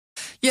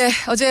예,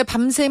 어제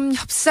밤샘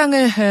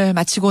협상을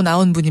마치고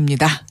나온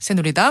분입니다.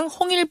 새누리당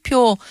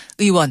홍일표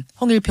의원,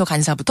 홍일표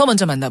간사부터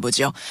먼저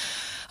만나보죠.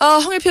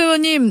 홍일표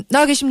의원님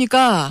나와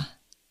계십니까?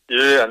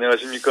 예,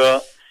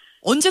 안녕하십니까?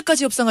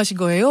 언제까지 협상하신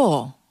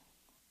거예요?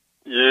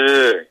 예,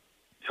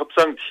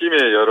 협상팀의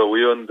여러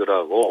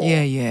의원들하고.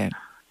 예.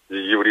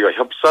 이게 우리가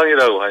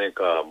협상이라고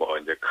하니까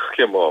이제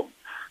크게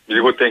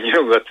밀고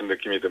땡기는 것 같은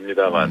느낌이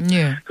듭니다만.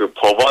 그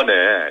법안에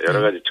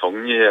여러 가지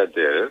정리해야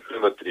될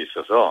그런 것들이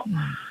있어서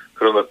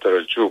그런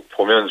것들을 쭉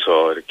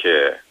보면서 이렇게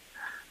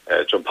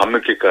좀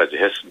밤늦게까지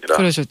했습니다.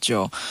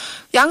 그러셨죠.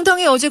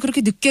 양당이 어제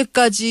그렇게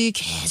늦게까지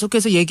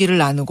계속해서 얘기를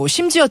나누고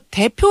심지어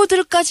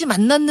대표들까지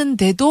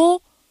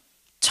만났는데도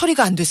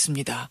처리가 안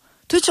됐습니다.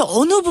 도대체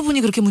어느 부분이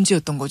그렇게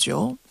문제였던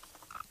거죠?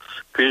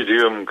 그게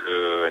지금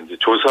이제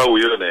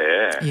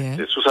조사위원회에 예.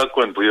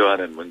 수사권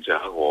부여하는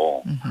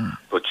문제하고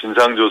또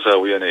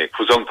진상조사위원회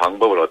구성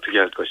방법을 어떻게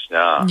할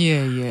것이냐.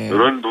 예.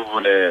 이런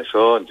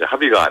부분에서 이제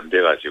합의가 안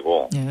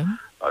돼가지고 예.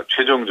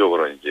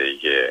 최종적으로 이제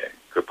이게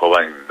그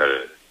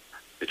법안을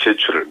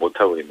제출을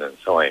못하고 있는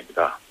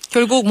상황입니다.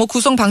 결국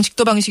구성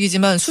방식도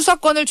방식이지만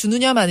수사권을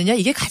주느냐 마느냐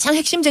이게 가장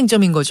핵심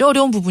쟁점인 거죠?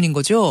 어려운 부분인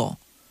거죠?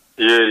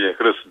 예,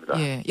 그렇습니다.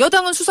 예.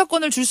 여당은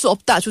수사권을 줄 수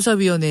없다.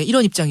 조사위원회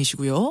이런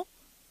입장이시고요.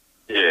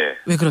 예.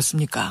 왜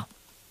그렇습니까?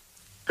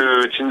 그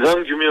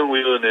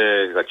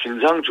진상규명위원회가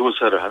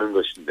진상조사를 하는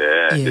것인데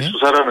예.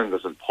 수사라는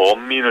것은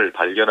범인을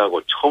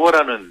발견하고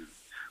처벌하는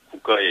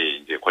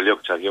국가의 이제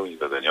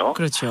권력작용이거든요.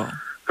 그렇죠.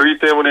 그렇기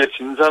때문에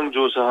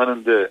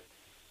진상조사하는데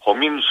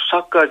범인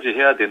수사까지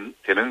해야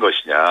되는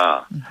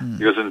것이냐.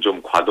 이것은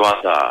좀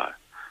과도하다.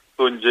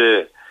 또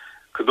이제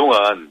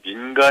그동안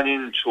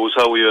민간인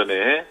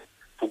조사위원회에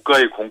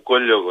국가의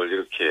공권력을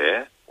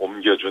이렇게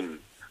옮겨준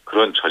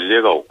그런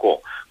전례가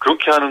없고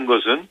그렇게 하는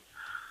것은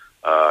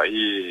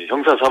이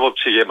형사사법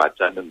체계에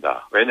맞지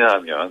않는다.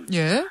 왜냐하면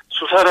예.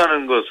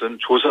 수사라는 것은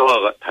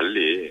조사와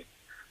달리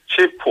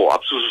체포,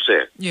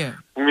 압수수색, 예.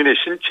 국민의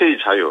신체의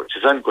자유,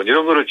 재산권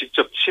이런 거를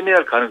직접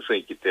침해할 가능성이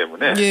있기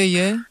때문에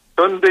예.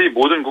 현대의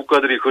모든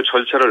국가들이 그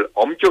절차를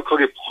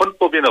엄격하게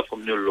헌법이나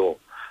법률로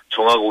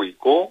정하고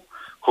있고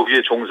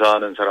거기에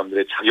종사하는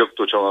사람들의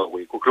자격도 정하고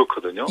있고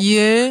그렇거든요.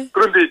 예.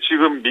 그런데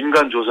지금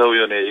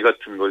민간조사위원회 이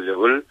같은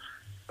권력을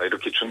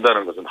이렇게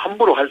준다는 것은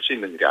함부로 할 수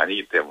있는 일이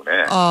아니기 때문에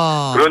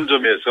그런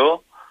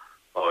점에서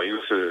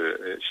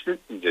이것을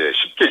이제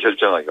쉽게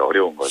결정하기가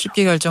어려운 거죠.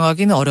 쉽게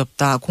결정하기는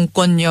어렵다.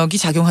 공권력이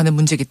작용하는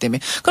문제이기 때문에.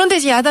 그런데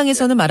이제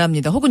야당에서는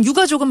말합니다. 혹은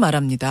유가족은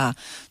말합니다.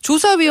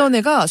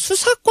 조사위원회가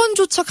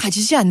수사권조차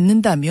가지지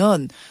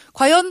않는다면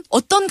과연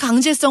어떤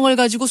강제성을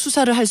가지고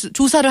조사를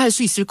할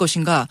수 있을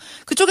것인가.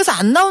 그쪽에서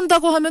안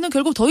나온다고 하면은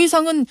결국 더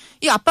이상은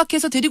이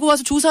압박해서 데리고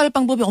와서 조사할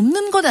방법이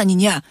없는 것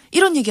아니냐.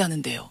 이런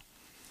얘기하는데요.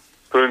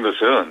 그런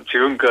것은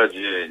지금까지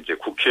이제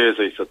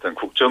국회에서 있었던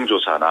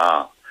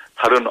국정조사나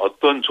다른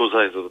어떤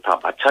조사에서도 다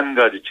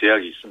마찬가지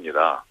제약이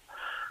있습니다.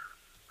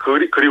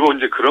 그리고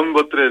이제 그런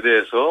것들에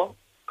대해서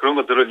그런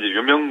것들을 이제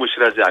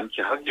유명무실하지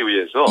않게 하기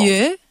위해서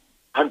예.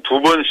 한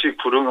 2번씩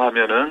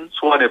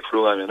소환에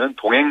불응하면은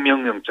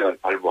동행명령장을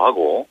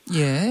발부하고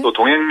예. 또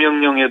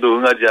동행명령에도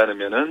응하지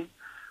않으면은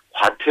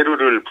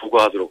과태료를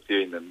부과하도록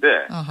되어 있는데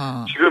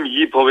아하. 지금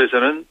이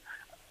법에서는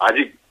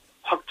아직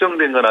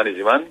확정된 건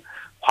아니지만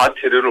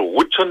과태료를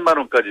 5천만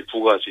원까지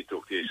부과할 수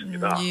있도록 되어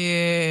있습니다.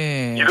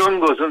 예.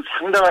 이런 것은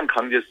상당한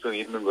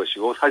강제성이 있는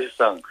것이고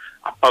사실상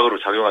압박으로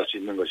작용할 수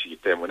있는 것이기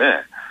때문에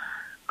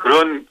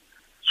그런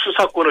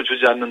수사권을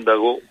주지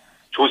않는다고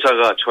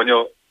조사가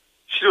전혀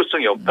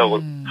실효성이 없다고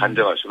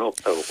단정할 수는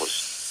없다고 볼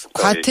수 있습니다.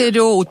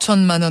 과태료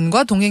 5천만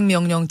원과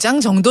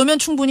동행명령장 정도면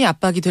충분히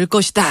압박이 될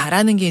것이다.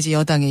 라는 게 이제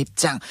여당의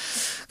입장.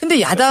 근데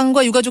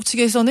야당과 유가족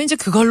측에서는 이제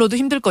그걸로도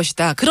힘들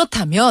것이다.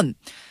 그렇다면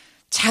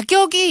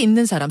자격이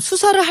있는 사람,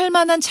 수사를 할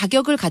만한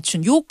자격을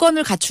갖춘,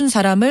 요건을 갖춘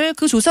사람을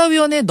그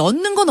조사위원회에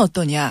넣는 건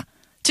어떠냐.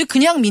 즉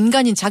그냥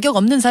민간인 자격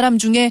없는 사람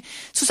중에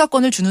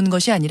수사권을 주는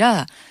것이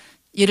아니라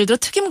예를 들어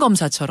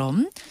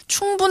특임검사처럼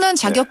충분한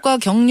자격과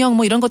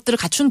경력 이런 것들을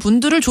갖춘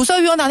분들을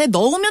조사위원회 안에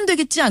넣으면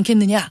되겠지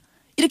않겠느냐.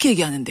 이렇게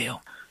얘기하는데요.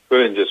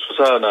 그 이제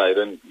수사나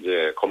이런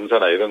이제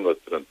검사나 이런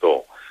것들은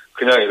또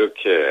그냥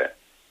이렇게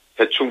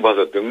대충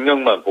봐서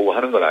능력만 보고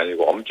하는 건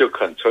아니고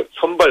엄격한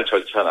선발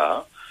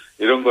절차나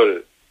이런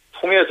걸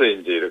통해서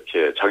이제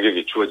이렇게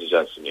자격이 주어지지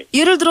않습니까?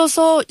 예를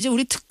들어서 이제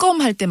우리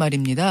특검 할 때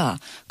말입니다.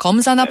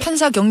 검사나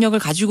판사 경력을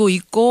가지고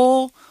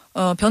있고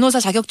변호사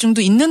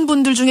자격증도 있는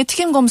분들 중에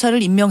특임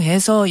검사를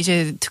임명해서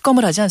이제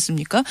특검을 하지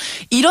않습니까?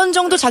 이런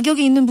정도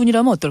자격이 있는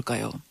분이라면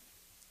어떨까요?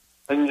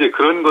 이제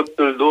그런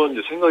것들도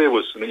이제 생각해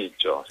볼 수는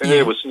있죠.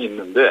 생각해 볼 수는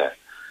있는데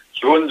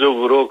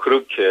기본적으로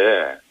그렇게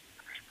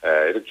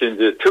이렇게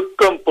이제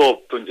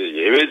특검법도 이제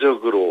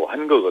예외적으로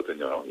한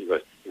거거든요.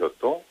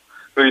 이것도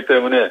그렇기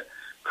때문에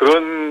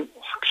그런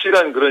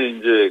확실한 그런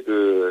이제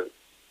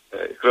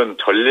그런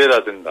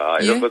전례라든가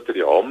이런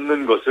것들이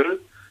없는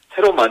것을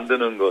새로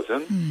만드는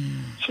것은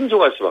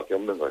신중할 수밖에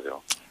없는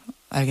거죠.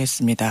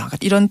 알겠습니다.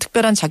 이런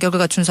특별한 자격을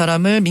갖춘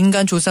사람을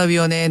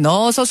민간조사위원회에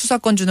넣어서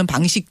수사권 주는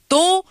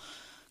방식도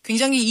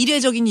굉장히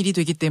이례적인 일이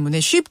되기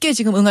때문에 쉽게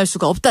지금 응할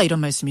수가 없다 이런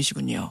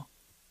말씀이시군요.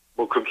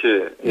 뭐 그렇게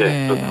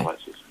그렇다고 할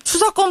수 있습니다.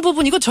 수사권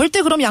부분 이거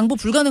절대 그럼 양보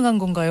불가능한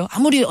건가요?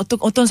 아무리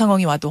어떤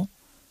상황이 와도?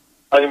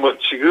 아니 뭐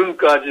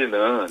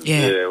지금까지는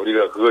이제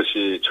우리가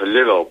그것이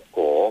전례가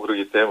없고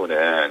그렇기 때문에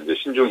이제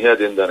신중해야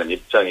된다는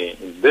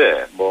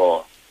입장인데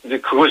뭐 이제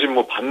그것이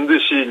뭐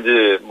반드시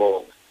이제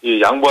뭐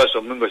양보할 수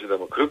없는 것이다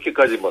뭐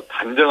그렇게까지 뭐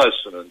단정할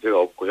수는 제가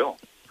없고요.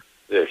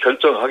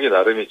 결정하기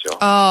나름이죠.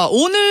 아,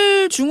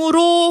 오늘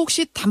중으로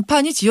혹시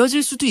단판이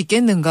지어질 수도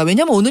있겠는가?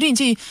 왜냐면 오늘이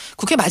이제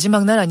국회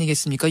마지막 날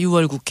아니겠습니까?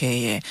 6월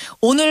국회에.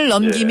 오늘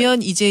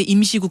넘기면 이제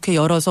임시국회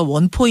열어서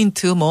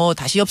원포인트 뭐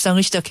다시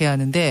협상을 시작해야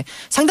하는데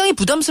상당히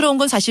부담스러운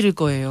건 사실일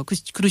거예요.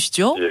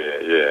 그러시죠?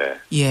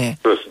 예.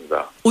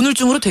 그렇습니다. 오늘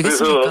중으로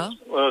되겠습니까?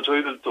 그래서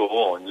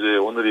저희들도 이제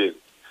오늘이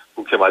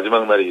국회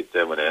마지막 날이기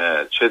때문에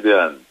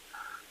최대한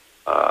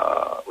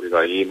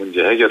우리가 이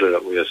문제 해결을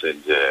위해서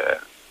이제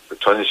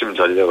전심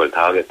전력을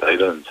다하겠다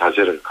이런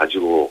자세를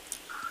가지고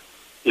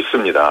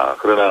있습니다.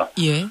 그러나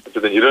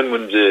어쨌든 이런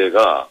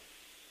문제가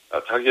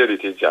타결이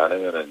되지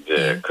않으면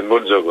이제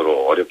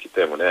근본적으로 어렵기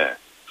때문에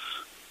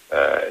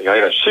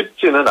이거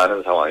쉽지는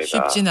않은 상황이다.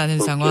 쉽지는 않은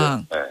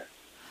상황.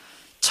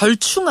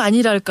 절충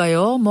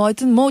아니랄까요? 뭐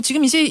하여튼 뭐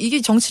지금 이제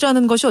이게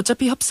정치라는 것이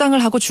어차피 협상을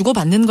하고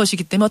주고받는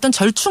것이기 때문에 어떤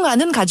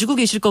절충안은 가지고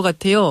계실 것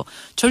같아요.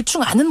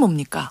 절충안은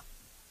뭡니까?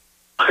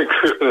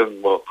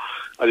 그거는 뭐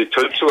아직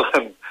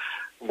절충안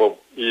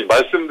이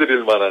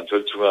말씀드릴 만한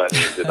절충안이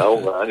이제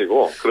나온 건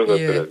아니고 그런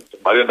것들은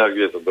마련하기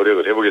위해서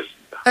노력을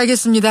해보겠습니다.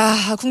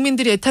 알겠습니다.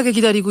 국민들이 애타게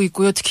기다리고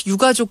있고요. 특히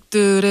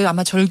유가족들의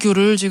아마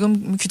절규를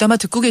지금 귀담아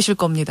듣고 계실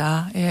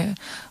겁니다.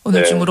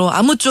 오늘 중으로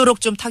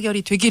아무쪼록 좀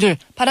타결이 되기를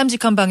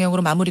바람직한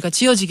방향으로 마무리가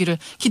지어지기를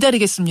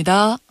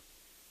기다리겠습니다.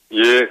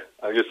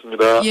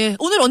 알겠습니다.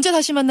 오늘 언제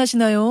다시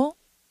만나시나요?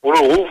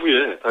 오늘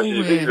오후에 다시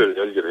회의를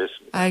열기로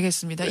했습니다.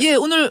 알겠습니다.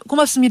 오늘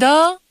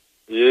고맙습니다.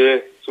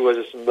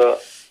 수고하셨습니다.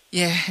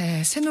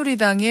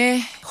 새누리당의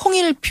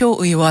홍일표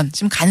의원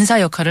지금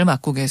간사 역할을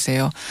맡고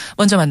계세요.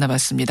 먼저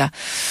만나봤습니다.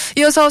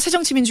 이어서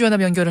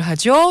새정치민주연합 연결을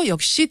하죠.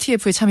 역시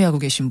TF에 참여하고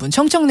계신 분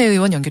정청래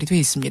의원 연결이 돼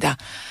있습니다.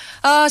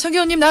 정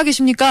의원님 나와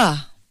계십니까?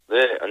 네,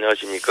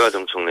 안녕하십니까.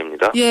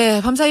 정청래입니다.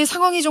 밤사이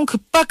상황이 좀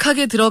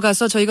급박하게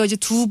들어가서 저희가 이제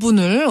두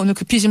분을 오늘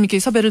급히 좀 이렇게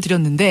섭외를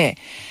드렸는데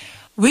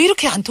왜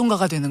이렇게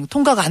통과가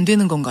안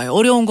되는 건가요?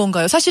 어려운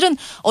건가요? 사실은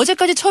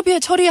어제까지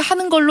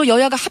처리하는 걸로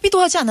여야가 합의도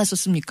하지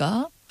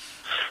않았었습니까?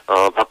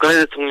 박근혜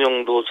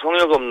대통령도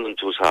성역 없는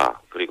조사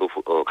그리고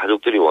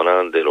가족들이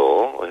원하는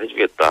대로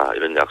해주겠다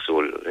이런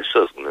약속을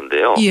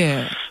했었는데요.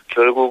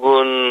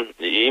 결국은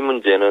이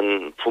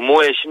문제는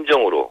부모의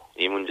심정으로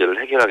이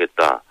문제를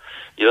해결하겠다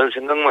이런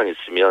생각만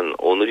있으면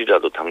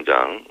오늘이라도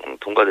당장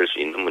통과될 수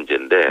있는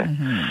문제인데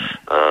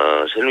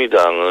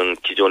새누리당은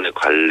기존의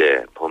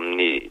관례,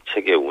 법리,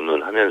 체계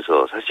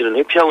운운하면서 사실은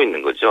회피하고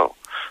있는 거죠.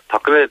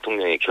 박근혜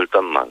대통령의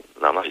결단만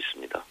남아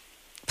있습니다.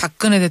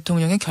 박근혜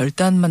대통령의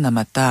결단만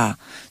남았다.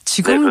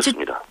 지금 이제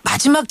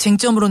마지막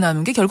쟁점으로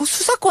남은 게 결국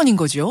수사권인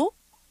거죠?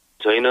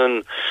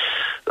 저희는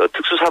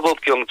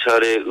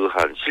특수사법경찰에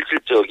의한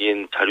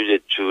실질적인 자료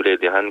제출에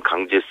대한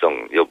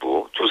강제성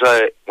여부,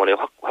 조사권의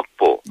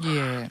확보,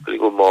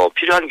 그리고 뭐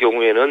필요한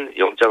경우에는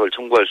영장을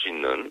청구할 수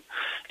있는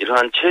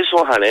이러한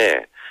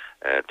최소한의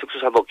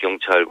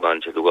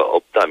특수사법경찰관 제도가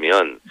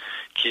없다면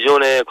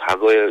기존의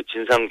과거의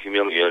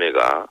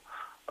진상규명위원회가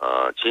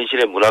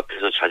진실의 문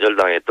앞에서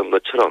좌절당했던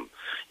것처럼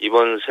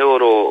이번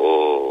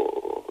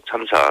세월호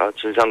참사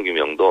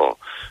진상규명도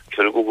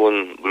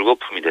결국은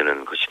물거품이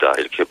되는 것이다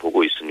이렇게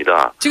보고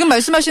있습니다. 지금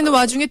말씀하시는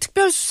와중에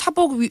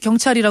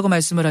특별사법경찰이라고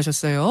말씀을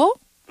하셨어요?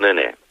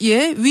 네네.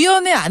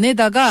 위원회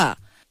안에다가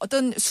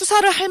어떤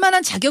수사를 할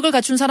만한 자격을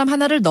갖춘 사람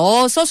하나를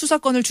넣어서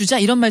수사권을 주자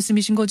이런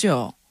말씀이신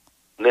거죠?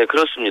 네,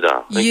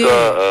 그렇습니다.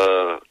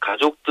 그러니까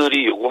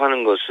가족들이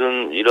요구하는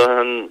것은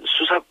이러한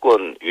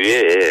수사권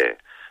외에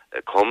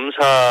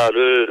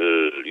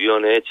검사를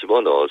위원회에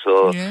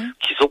집어넣어서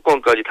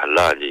기소권까지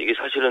달라. 이게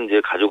사실은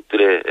이제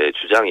가족들의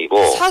주장이고.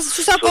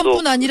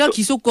 수사권뿐 아니라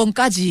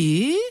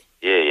기소권까지.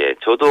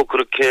 저도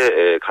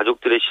그렇게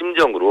가족들의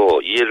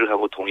심정으로 이해를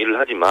하고 동의를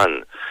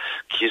하지만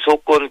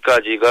기소권을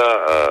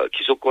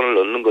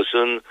넣는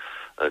것은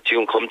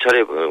지금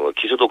검찰의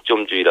기소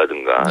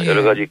독점주의라든가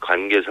여러 가지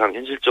관계상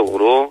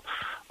현실적으로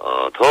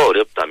더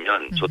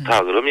어렵다면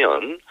좋다.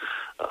 그러면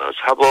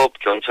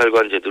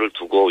사법경찰관 제도를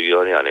두고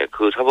위원회 안에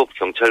그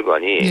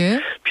사법경찰관이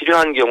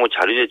필요한 경우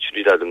자료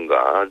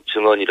제출이라든가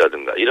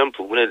증언이라든가 이런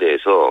부분에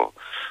대해서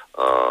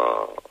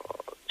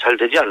잘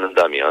되지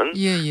않는다면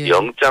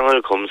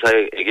영장을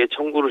검사에게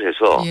청구를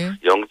해서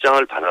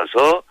영장을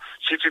받아서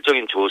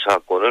실질적인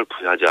조사권을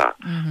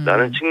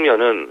부여하자라는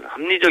측면은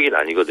합리적인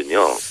아니거든요.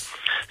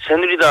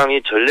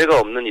 새누리당이 전례가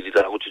없는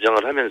일이라고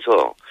주장을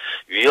하면서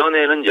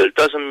위원회는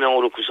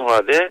 15명으로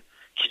구성하되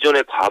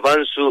기존의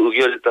과반수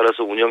의결에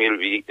따라서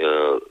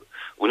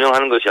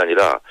운영하는 것이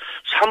아니라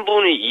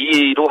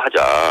 3분의 2로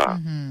하자.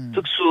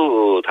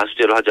 특수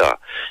다수제로 하자.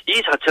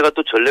 이 자체가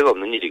또 전례가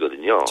없는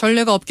일이거든요.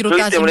 전례가 없기로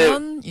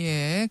따지면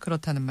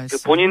그렇다는 말씀.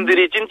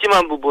 본인들이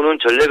찜찜한 부분은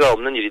전례가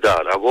없는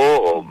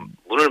일이다라고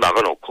문을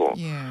막아놓고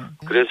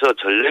그래서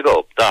전례가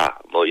없다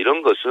뭐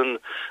이런 것은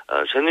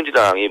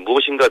새누리당이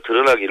무엇인가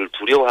드러나기를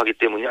두려워하기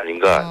때문이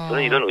아닌가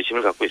저는 이런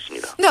의심을 갖고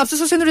있습니다. 근데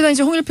앞서서 새누리당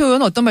이제 홍일표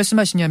의원은 어떤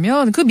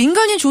말씀하시냐면 그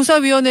민간인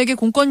조사위원회에게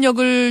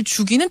공권력을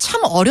주기는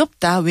참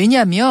어렵다.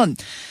 왜냐하면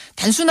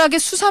단순하게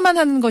수사만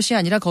하는 것이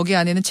아니라 거기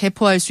안에는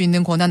체포할 수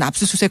있는 권한,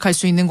 압수수색할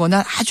수 있는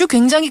권한, 아주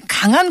굉장히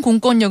강한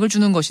공권력을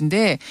주는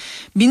것인데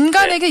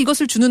민간에게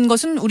이것을 주는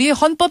것은 우리의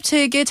헌법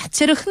체계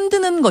자체를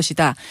흔드는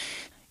것이다.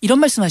 이런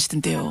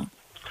말씀하시던데요.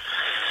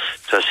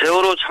 자,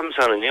 세월호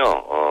참사는요.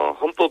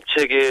 헌법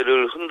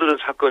체계를 흔드는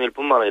사건일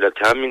뿐만 아니라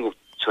대한민국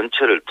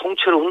전체를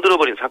통째로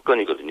흔들어버린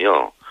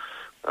사건이거든요.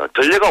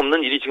 전례가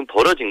없는 일이 지금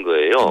벌어진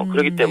거예요.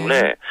 그렇기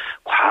때문에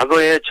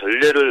과거의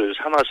전례를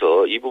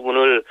삼아서 이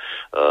부분을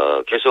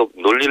계속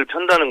논리를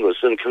편다는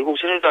것은 결국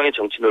새누리당의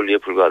정치 논리에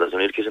불과하다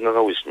저는 이렇게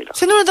생각하고 있습니다.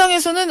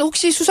 새누리당에서는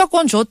혹시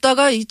수사권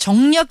줬다가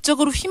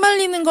정략적으로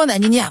휘말리는 건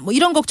아니냐 뭐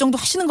이런 걱정도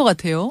하시는 것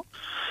같아요.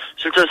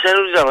 실제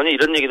새누리당은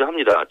이런 얘기도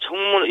합니다.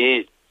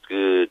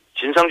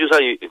 진상조사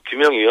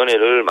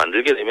규명위원회를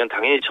만들게 되면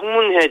당연히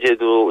청문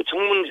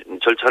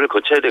절차를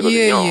거쳐야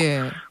되거든요.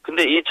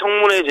 근데 이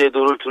청문회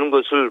제도를 두는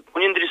것을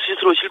본인들이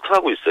스스로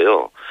실토하고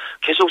있어요.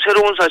 계속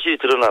새로운 사실이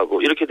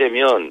드러나고 이렇게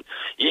되면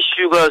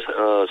이슈가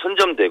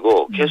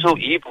선점되고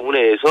계속 이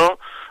부분에 의해서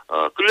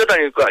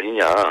끌려다닐 거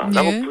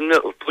아니냐라고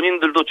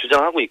본인들도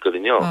주장하고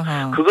있거든요.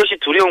 그것이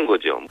두려운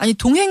거죠. 아니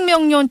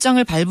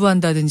동행명령장을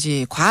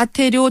발부한다든지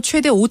과태료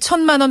최대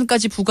 5천만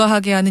원까지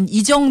부과하게 하는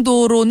이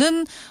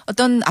정도로는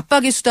어떤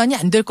압박의 수단이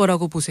안 될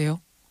거라고 보세요?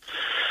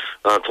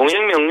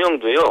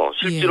 동행명령도요.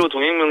 실제로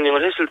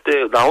동행명령을 했을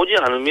때 나오지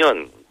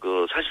않으면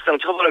사실상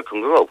처벌할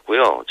근거가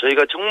없고요.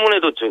 저희가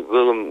청문회도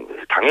지금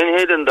당연히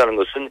해야 된다는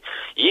것은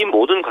이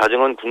모든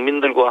과정은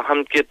국민들과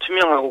함께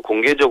투명하고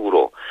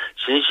공개적으로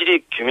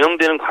진실이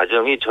규명되는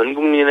과정이 전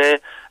국민의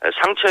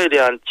상처에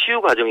대한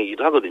치유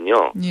과정이기도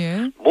하거든요.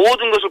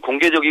 모든 것을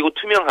공개적이고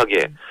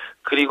투명하게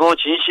그리고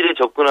진실에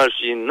접근할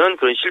수 있는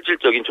그런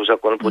실질적인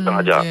조사권을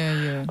보장하자.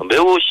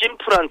 매우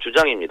심플한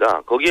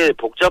주장입니다. 거기에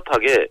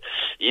복잡하게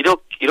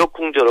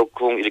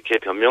이러쿵저러쿵 이렇게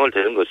변명을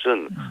대는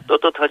것은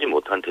떳떳하지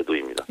못한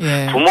태도입니다.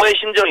 부모의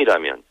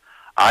심정이라면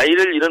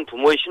아이를 잃은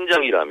부모의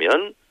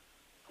심정이라면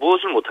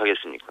무엇을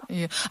못하겠습니까?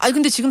 아니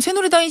근데 지금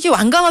새누리당이 이게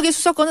완강하게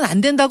수사권은 안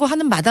된다고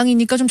하는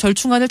마당이니까 좀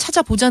절충안을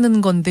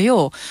찾아보자는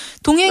건데요.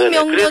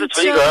 동행명령장.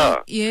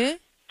 그래서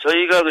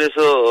저희가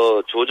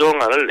그래서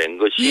조정안을 낸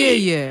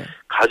것이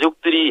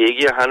가족들이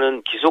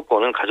얘기하는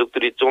기소권은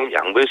가족들이 좀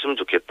양보했으면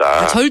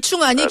좋겠다.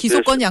 절충안이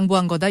기소권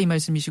양보한 거다 이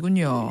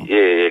말씀이시군요.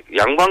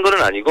 양보한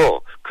건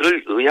아니고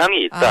그럴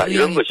의향이 있다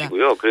이런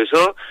것이고요.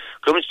 그래서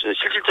그러면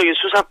실질적인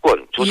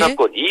수사권,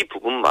 조사권 이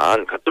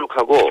부분만 갖도록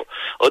하고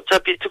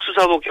어차피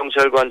특수사법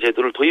경찰관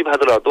제도를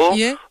도입하더라도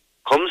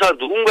검사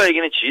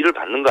누군가에게는 지휘를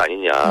받는 거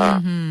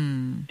아니냐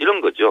이런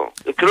거죠.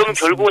 그러면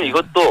결국은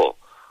이것도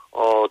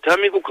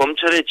대한민국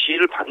검찰의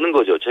지휘를 받는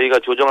거죠. 저희가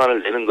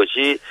조정안을 내는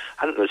것이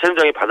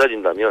새누리당이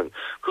받아진다면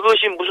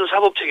그것이 무슨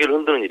사법체계를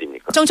흔드는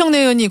일입니까? 정청래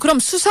의원님, 그럼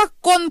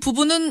수사권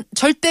부분은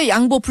절대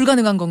양보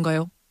불가능한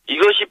건가요?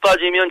 이것이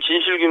빠지면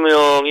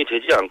진실규명이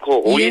되지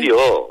않고 오히려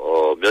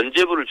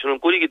면죄부를 주는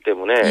꼴이기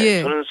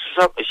때문에 저는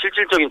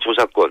실질적인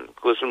조사권,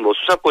 그것을 뭐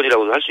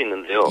수사권이라고도 할 수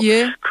있는데요.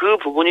 그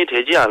부분이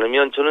되지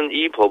않으면 저는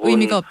이 법은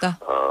의미가 없다.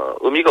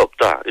 의미가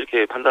없다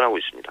이렇게 판단하고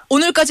있습니다.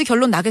 오늘까지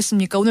결론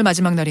나겠습니까? 오늘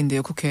마지막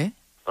날인데요, 국회.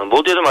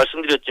 모두에도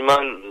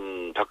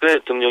말씀드렸지만 박근혜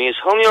대통령이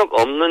성역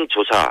없는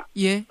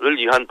조사를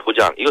위한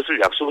보장 이것을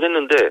약속을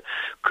했는데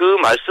그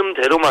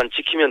말씀대로만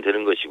지키면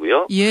되는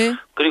것이고요.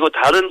 그리고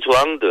다른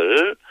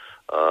조항들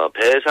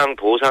배상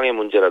보상의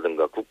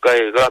문제라든가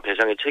국가가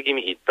배상의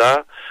책임이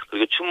있다.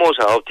 그리고 추모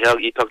사업,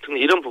 대학 입학 특례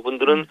이런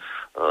부분들은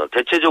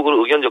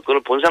대체적으로 의견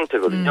접근을 본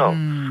상태거든요.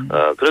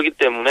 그렇기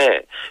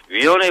때문에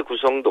위원회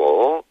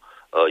구성도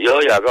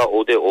여야가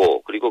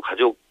 5대5 그리고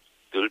가족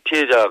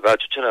피해자가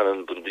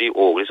추천하는 분들이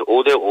 5, 그래서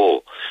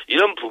 5대5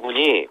 이런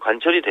부분이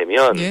관철이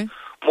되면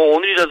뭐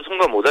오늘이라도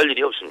통과 못할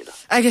일이 없습니다.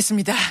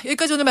 알겠습니다.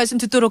 여기까지 오늘 말씀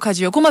듣도록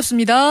하지요.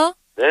 고맙습니다.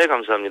 네,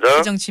 감사합니다.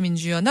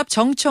 새정치민주연합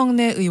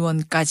정청래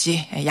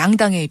의원까지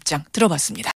양당의 입장 들어봤습니다.